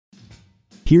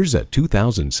Here's a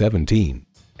 2017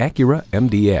 Acura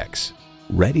MDX.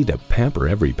 Ready to pamper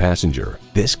every passenger,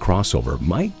 this crossover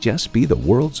might just be the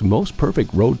world's most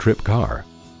perfect road trip car.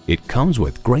 It comes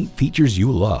with great features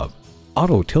you love: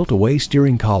 auto tilt-away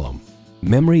steering column,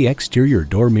 memory exterior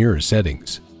door mirror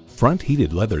settings, front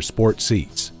heated leather sport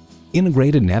seats,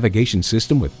 integrated navigation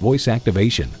system with voice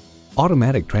activation,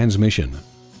 automatic transmission,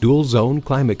 dual zone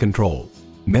climate control,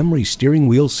 memory steering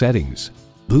wheel settings,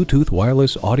 Bluetooth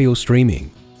wireless audio streaming,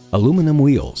 aluminum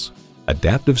wheels,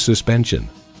 adaptive suspension,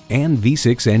 and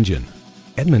V6 engine.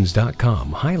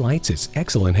 Edmunds.com highlights its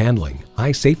excellent handling,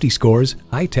 high safety scores,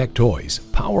 high-tech toys,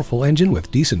 powerful engine with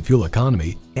decent fuel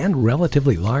economy, and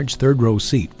relatively large third-row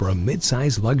seat for a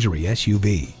mid-size luxury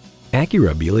SUV.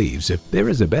 Acura believes if there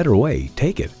is a better way,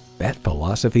 take it. That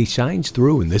philosophy shines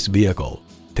through in this vehicle.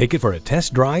 Take it for a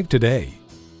test drive today.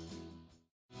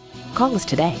 Call us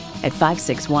today at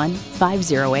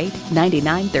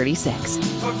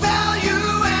 561-508-9936.